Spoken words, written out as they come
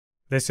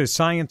This is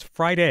Science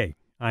Friday.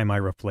 I'm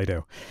Ira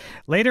Flato.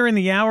 Later in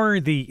the hour,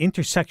 the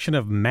intersection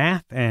of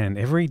math and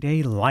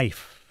everyday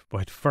life.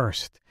 But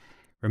first,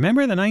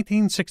 remember the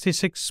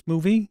 1966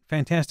 movie,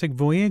 Fantastic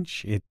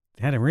Voyage? It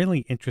had a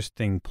really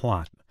interesting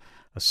plot.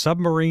 A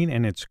submarine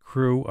and its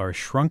crew are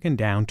shrunken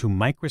down to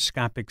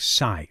microscopic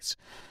size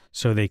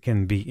so they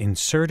can be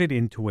inserted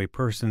into a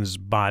person's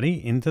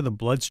body, into the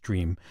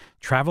bloodstream,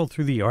 travel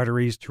through the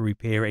arteries to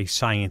repair a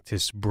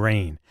scientist's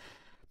brain.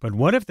 But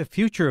what if the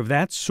future of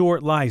that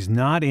sort lies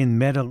not in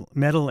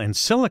metal and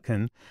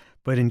silicon,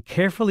 but in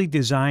carefully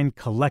designed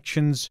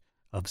collections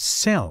of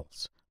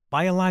cells,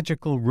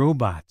 biological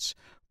robots,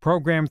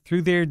 programmed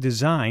through their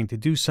design to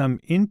do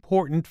some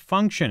important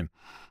function?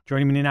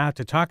 Joining me now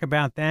to talk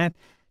about that,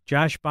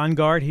 Josh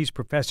Bongard. He's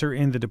professor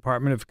in the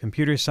Department of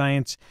Computer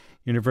Science,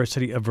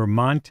 University of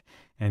Vermont,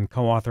 and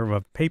co-author of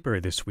a paper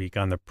this week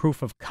on the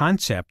proof of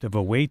concept of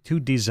a way to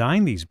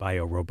design these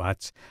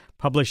biorobots,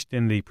 published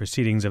in the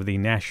Proceedings of the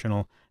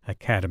National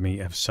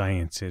Academy of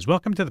Sciences.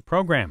 Welcome to the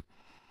program.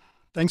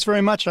 Thanks very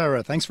much,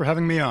 Ira. Thanks for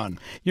having me on.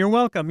 You're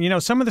welcome. You know,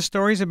 some of the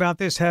stories about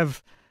this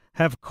have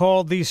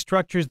called these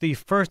structures the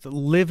first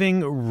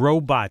living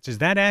robots. Is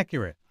that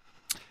accurate?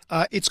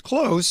 It's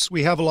close.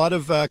 We have a lot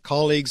of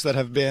colleagues that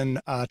have been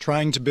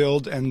trying to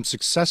build and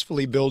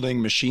successfully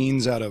building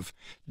machines out of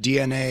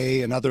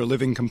DNA and other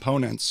living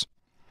components.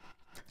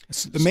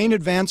 The main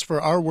advance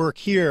for our work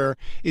here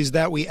is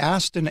that we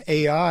asked an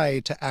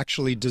AI to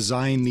actually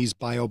design these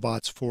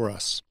biobots for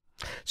us.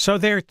 So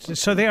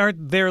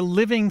they're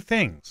living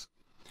things.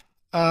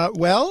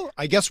 Well,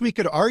 I guess we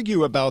could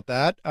argue about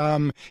that.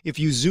 If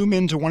you zoom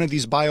into one of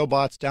these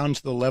biobots down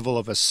to the level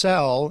of a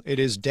cell, it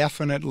is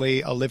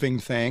definitely a living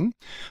thing.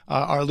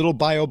 Our little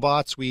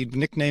biobots, we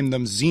nicknamed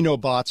them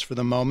Xenobots for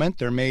the moment.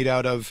 They're made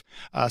out of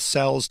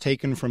cells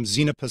taken from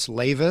Xenopus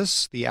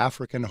laevis, the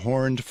African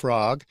horned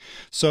frog.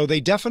 So they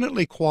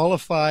definitely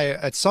qualify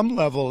at some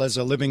level as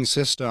a living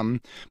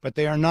system, but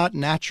they are not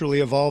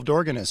naturally evolved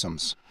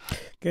organisms.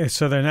 Okay,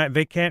 so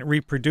they can't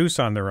reproduce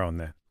on their own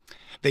then?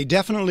 They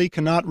definitely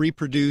cannot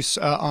reproduce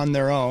on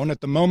their own.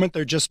 At the moment,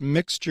 they're just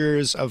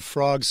mixtures of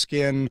frog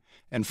skin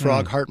and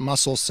frog heart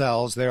muscle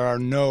cells. There are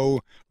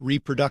no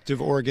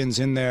reproductive organs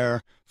in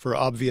there for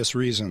obvious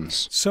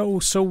reasons.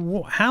 So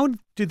how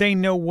do they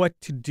know what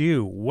to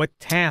do, what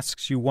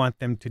tasks you want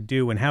them to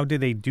do, and how do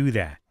they do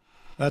that?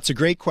 That's a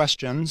great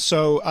question.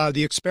 So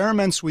the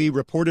experiments we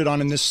reported on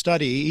in this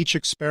study, each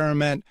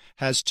experiment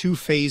has two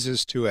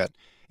phases to it.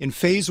 In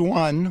phase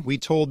one, we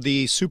told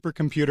the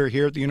supercomputer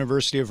here at the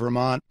University of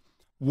Vermont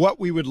what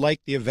we would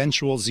like the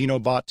eventual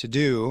Xenobot to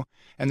do,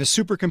 and the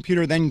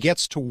supercomputer then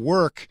gets to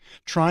work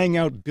trying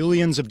out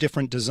billions of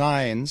different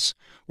designs,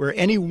 where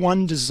any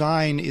one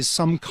design is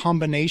some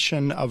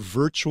combination of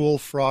virtual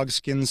frog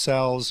skin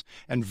cells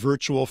and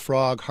virtual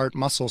frog heart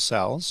muscle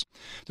cells.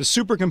 The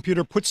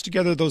supercomputer puts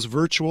together those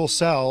virtual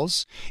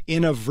cells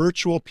in a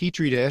virtual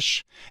petri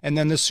dish, and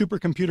then the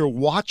supercomputer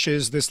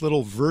watches this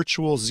little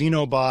virtual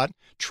Xenobot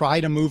try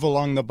to move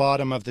along the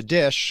bottom of the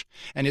dish,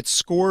 and it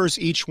scores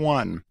each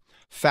one.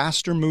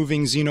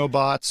 Faster-moving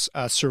Xenobots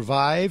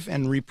survive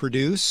and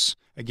reproduce,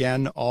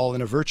 again, all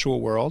in a virtual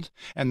world,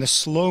 and the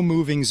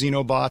slow-moving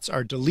Xenobots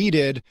are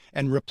deleted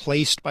and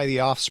replaced by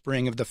the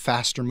offspring of the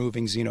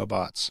faster-moving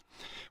Xenobots.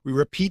 We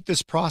repeat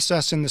this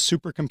process in the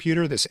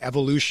supercomputer, this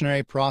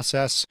evolutionary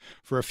process,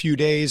 for a few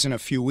days and a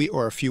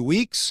few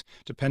weeks,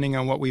 depending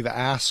on what we've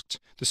asked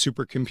the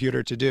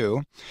supercomputer to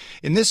do.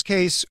 In this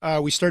case,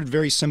 we started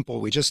very simple.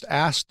 We just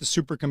asked the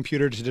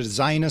supercomputer to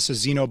design us a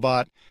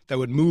Xenobot that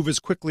would move as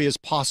quickly as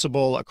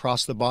possible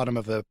across the bottom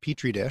of a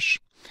petri dish.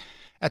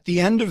 At the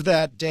end of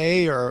that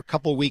day or a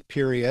couple-week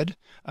period,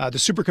 the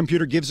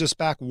supercomputer gives us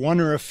back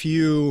one or a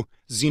few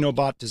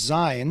Xenobot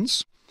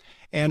designs.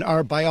 And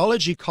our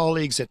biology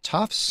colleagues at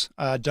Tufts,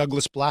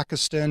 Douglas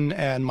Blackiston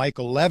and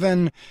Michael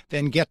Levin,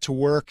 then get to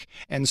work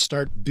and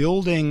start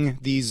building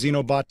these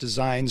Xenobot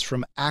designs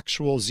from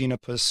actual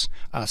Xenopus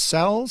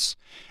cells.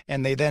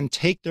 And they then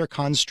take their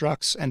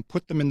constructs and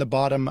put them in the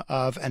bottom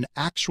of an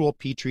actual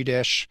petri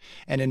dish.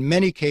 And in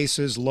many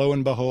cases, lo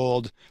and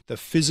behold, the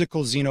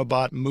physical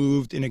Xenobot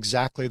moved in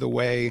exactly the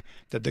way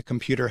that the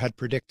computer had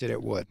predicted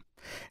it would.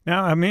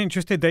 Now, I'm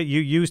interested that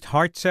you used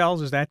heart cells.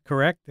 Is that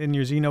correct in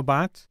your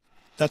Xenobots?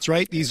 That's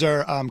right. These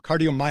are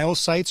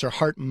cardiomyocytes, or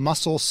heart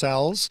muscle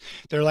cells.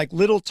 They're like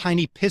little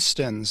tiny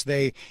pistons.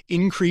 They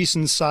increase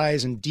in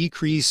size and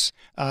decrease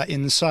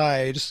in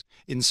size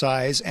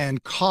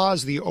and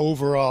cause the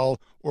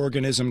overall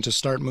organism to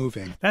start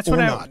moving. That's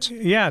what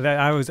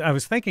I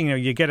was thinking. You know,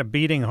 you get a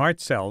beating heart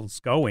cells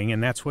going,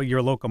 and that's what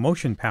your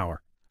locomotion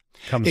power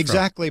comes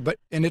exactly.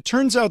 And it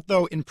turns out,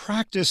 though, in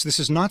practice, this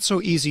is not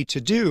so easy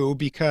to do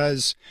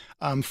because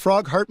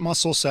frog heart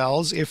muscle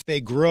cells, if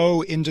they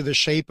grow into the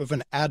shape of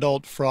an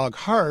adult frog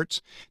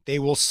heart, they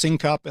will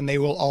sync up and they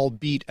will all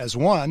beat as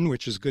one,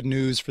 which is good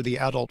news for the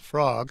adult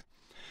frog.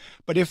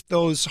 But if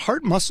those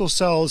heart muscle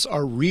cells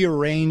are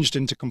rearranged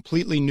into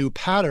completely new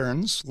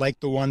patterns, like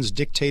the ones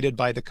dictated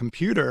by the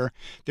computer,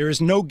 there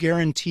is no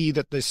guarantee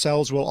that the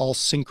cells will all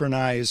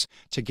synchronize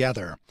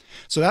together.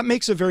 So that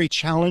makes a very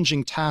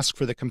challenging task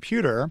for the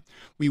computer.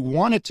 We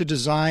want it to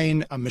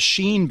design a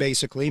machine,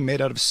 basically,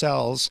 made out of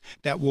cells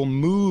that will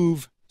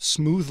move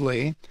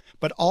smoothly,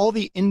 but all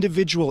the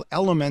individual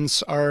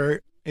elements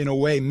are in a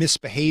way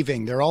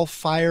misbehaving. They're all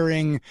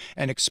firing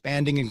and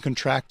expanding and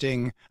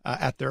contracting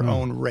at their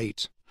own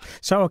rate.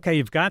 So, okay,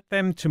 you've got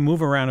them to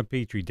move around a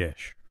petri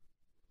dish.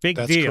 Big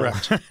That's deal.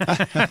 Correct.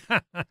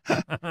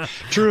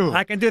 True.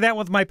 I can do that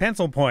with my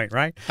pencil point,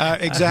 right?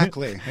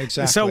 Exactly.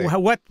 So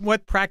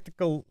what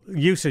practical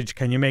usage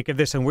can you make of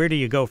this, and where do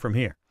you go from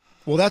here?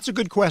 Well, that's a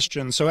good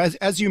question. So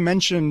as you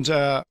mentioned,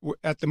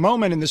 at the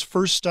moment in this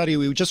first study,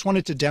 we just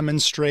wanted to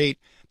demonstrate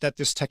that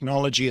this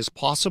technology is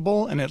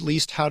possible and at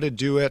least how to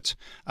do it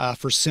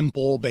for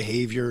simple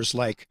behaviors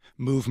like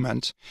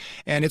movement.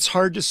 And it's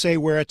hard to say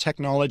where a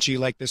technology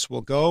like this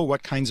will go,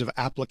 what kinds of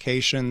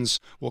applications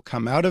will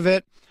come out of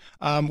it.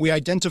 We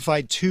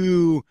identified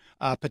two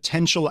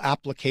potential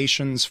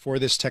applications for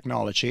this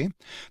technology.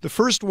 The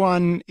first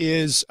one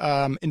is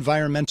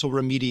environmental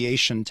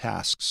remediation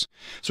tasks.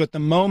 So at the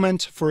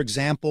moment, for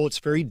example, it's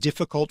very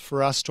difficult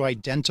for us to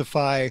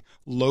identify,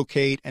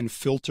 locate, and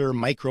filter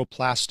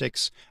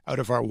microplastics out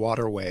of our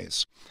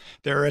waterways.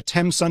 There are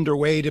attempts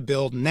underway to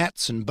build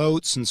nets and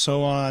boats and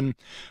so on.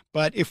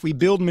 But if we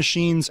build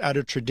machines out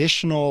of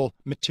traditional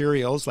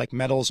materials like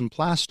metals and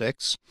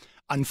plastics,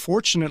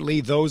 unfortunately,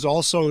 those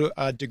also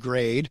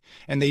degrade,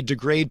 and they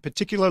degrade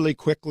particularly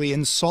quickly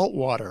in salt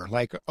water,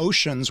 like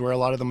oceans where a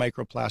lot of the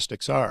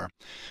microplastics are.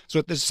 So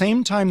at the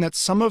same time that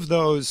some of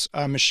those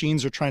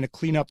machines are trying to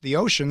clean up the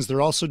oceans, they're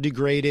also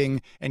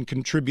degrading and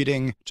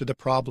contributing to the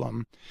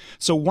problem.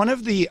 So one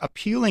of the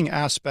appealing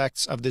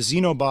aspects of the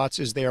Xenobots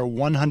is they are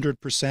 100%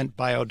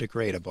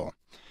 biodegradable.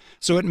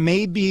 So it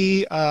may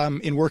be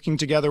in working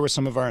together with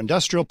some of our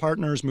industrial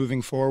partners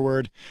moving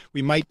forward,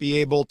 we might be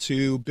able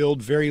to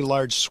build very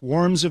large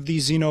swarms of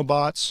these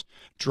Xenobots,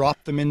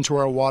 drop them into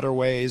our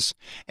waterways,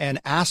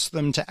 and ask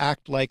them to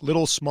act like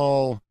little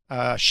small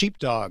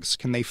sheepdogs.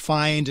 Can they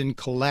find and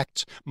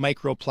collect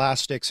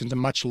microplastics into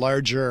much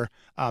larger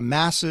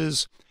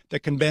masses that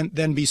can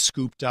then be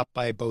scooped up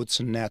by boats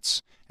and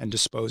nets and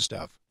disposed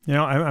of? You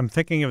know, I'm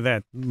thinking of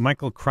that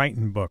Michael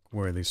Crichton book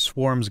where the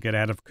swarms get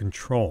out of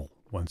control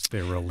once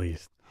they're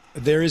released.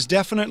 There is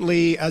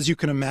definitely, as you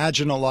can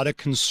imagine, a lot of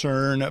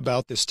concern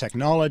about this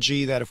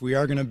technology, that if we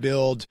are going to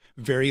build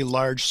very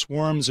large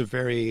swarms of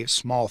very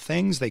small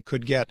things, they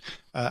could get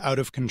out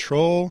of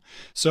control.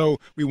 So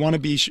we want to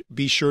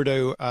be sure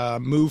to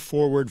move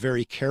forward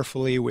very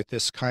carefully with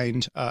this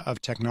kind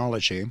of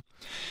technology.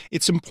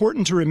 It's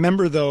important to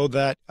remember, though,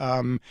 that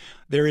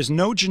there is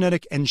no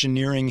genetic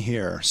engineering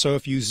here. So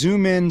if you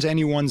zoom in to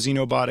any one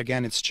Xenobot,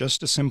 again, it's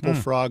just a simple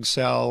frog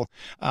cell.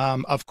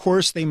 Of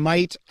course, they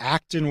might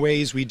act in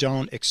ways we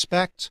don't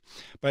expect,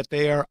 but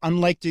they are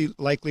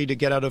unlikely to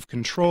get out of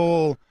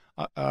control.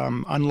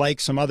 Unlike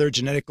some other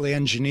genetically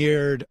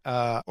engineered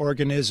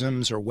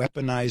organisms or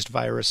weaponized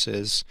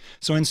viruses.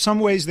 So in some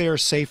ways, they are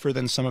safer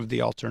than some of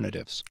the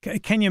alternatives.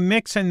 Can you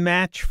mix and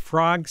match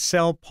frog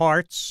cell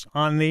parts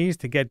on these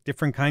to get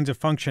different kinds of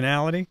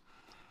functionality?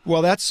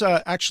 Well, that's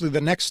actually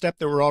the next step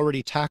that we're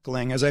already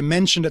tackling. As I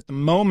mentioned, at the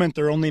moment,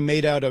 they're only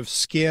made out of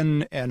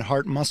skin and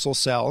heart muscle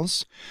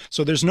cells.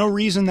 So there's no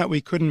reason that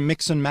we couldn't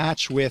mix and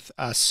match with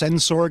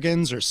sense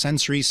organs or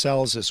sensory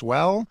cells as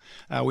well.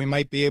 We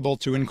might be able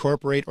to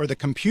incorporate, or the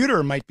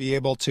computer might be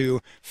able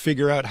to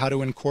figure out how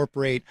to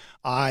incorporate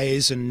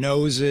eyes and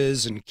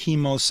noses and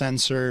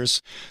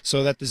chemosensors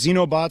so that the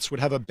Xenobots would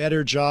have a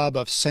better job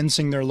of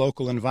sensing their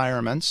local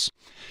environments.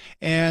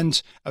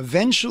 And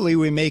eventually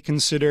we may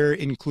consider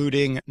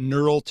including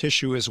neural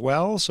tissue as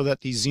well so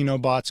that these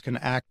Xenobots can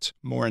act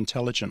more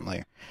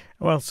intelligently.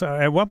 Well, so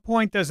at what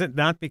point does it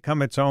not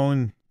become its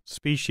own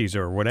species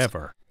or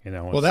whatever?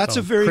 Well, that's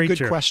a very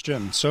good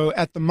question. So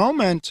at the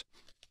moment,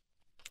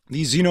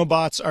 these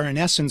Xenobots are in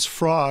essence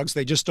frogs.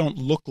 They just don't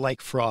look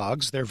like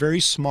frogs. They're very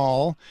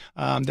small.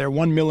 They're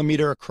 1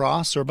 millimeter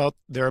across, or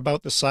they're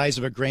about the size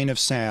of a grain of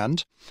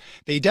sand.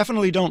 They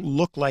definitely don't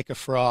look like a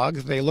frog.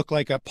 They look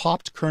like a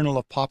popped kernel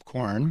of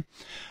popcorn.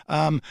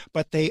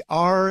 But they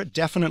are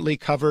definitely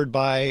covered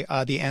by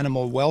the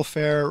animal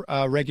welfare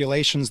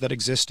regulations that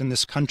exist in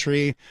this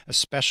country,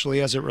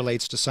 especially as it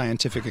relates to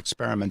scientific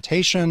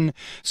experimentation.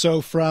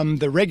 So from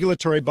the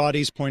regulatory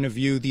body's point of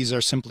view, these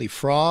are simply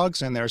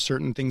frogs, and there are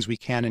certain things we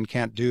can and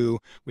can't do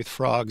with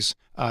frogs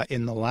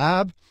in the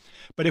lab.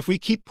 But if we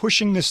keep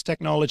pushing this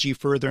technology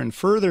further and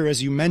further,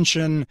 as you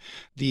mentioned,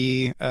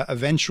 the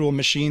eventual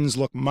machines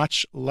look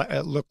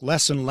look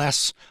less and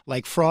less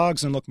like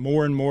frogs and look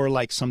more and more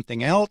like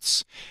something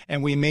else.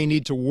 And we may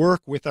need to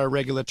work with our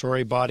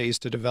regulatory bodies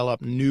to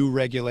develop new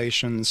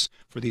regulations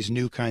for these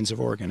new kinds of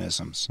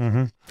organisms.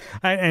 Mm-hmm.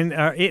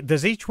 And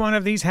does each one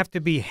of these have to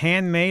be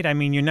handmade? I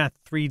mean, you're not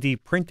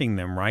 3D printing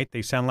them, right?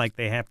 They sound like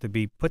they have to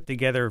be put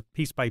together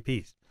piece by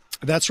piece.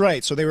 That's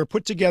right. So they were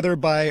put together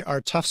by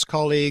our Tufts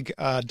colleague,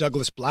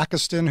 Douglas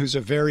Blackiston, who's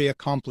a very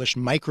accomplished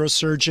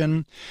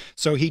microsurgeon.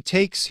 So he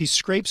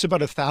scrapes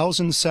about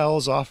 1,000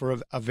 cells off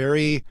of a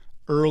very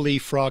early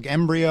frog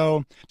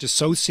embryo,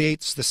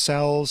 dissociates the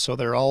cells so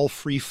they're all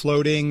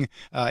free-floating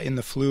in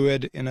the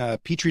fluid in a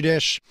petri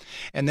dish,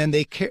 and then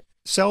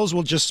cells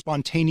will just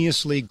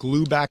spontaneously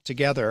glue back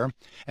together.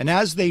 And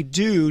as they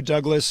do,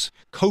 Douglas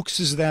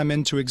coaxes them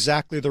into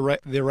exactly the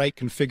right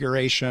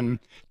configuration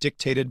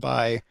dictated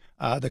by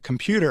the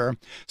computer.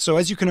 So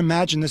as you can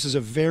imagine, this is a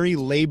very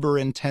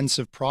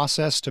labor-intensive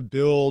process to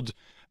build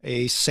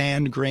a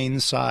sand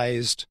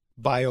grain-sized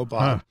biobot.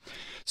 Huh.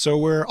 So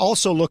we're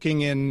also looking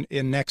in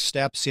next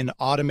steps in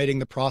automating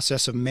the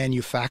process of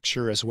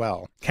manufacture as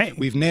well. Okay.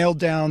 We've nailed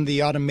down the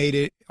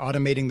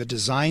automating the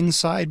design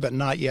side, but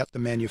not yet the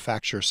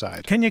manufacture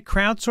side. Can you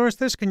crowdsource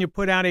this? Can you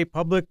put out a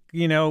public,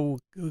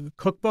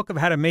 cookbook of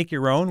how to make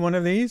your own one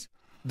of these?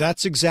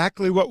 That's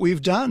exactly what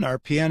we've done. Our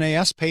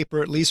PNAS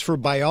paper, at least for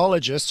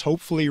biologists,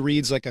 hopefully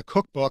reads like a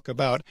cookbook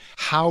about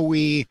how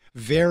we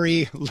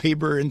very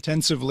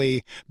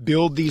labor-intensively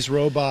build these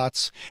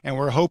robots. And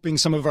we're hoping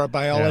some of our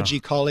biology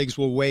colleagues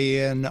will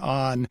weigh in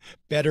on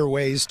better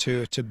ways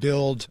to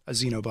build a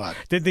Xenobot.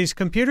 Did these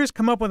computers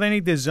come up with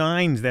any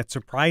designs that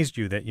surprised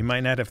you that you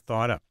might not have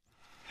thought of?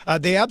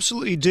 They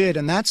absolutely did,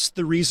 and that's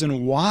the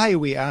reason why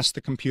we asked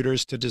the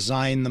computers to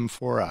design them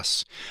for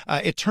us.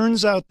 It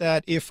turns out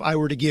that if I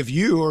were to give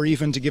you, or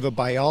even to give a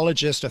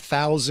biologist,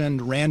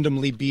 1,000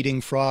 randomly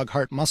beating frog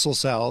heart muscle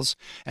cells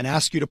and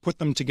ask you to put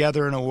them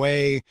together in a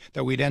way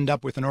that we'd end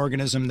up with an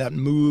organism that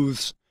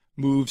moves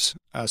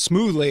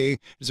smoothly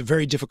is a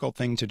very difficult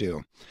thing to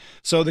do.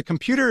 So the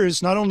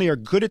computers not only are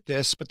good at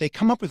this, but they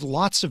come up with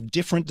lots of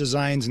different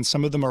designs, and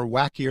some of them are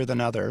wackier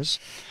than others.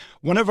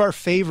 One of our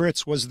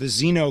favorites was the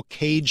Xeno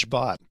cage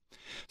bot.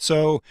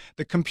 So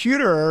the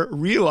computer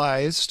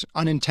realized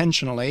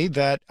unintentionally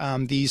that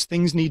these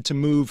things need to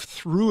move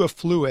through a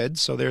fluid.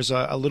 So there's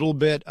a little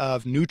bit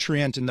of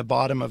nutrient in the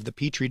bottom of the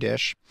petri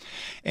dish.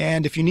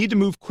 And if you need to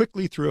move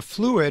quickly through a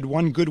fluid,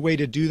 one good way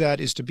to do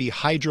that is to be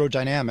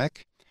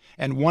hydrodynamic.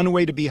 And one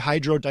way to be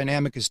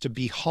hydrodynamic is to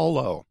be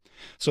hollow.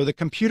 So the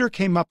computer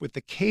came up with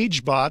the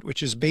cage bot,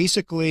 which is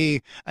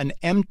basically an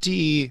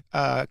empty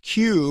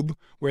cube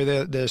where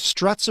the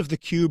struts of the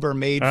cube are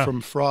made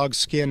from frog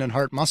skin and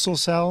heart muscle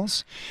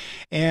cells.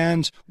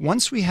 And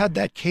once we had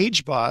that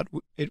cage bot,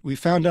 we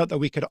found out that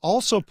we could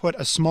also put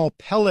a small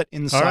pellet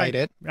inside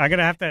it. I'm going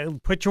to have to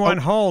put you on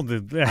hold.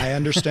 I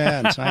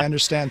understand. I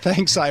understand.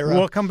 Thanks, Ira.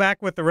 We'll come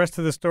back with the rest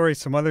of the story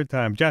some other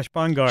time. Josh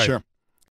Bongard. Sure.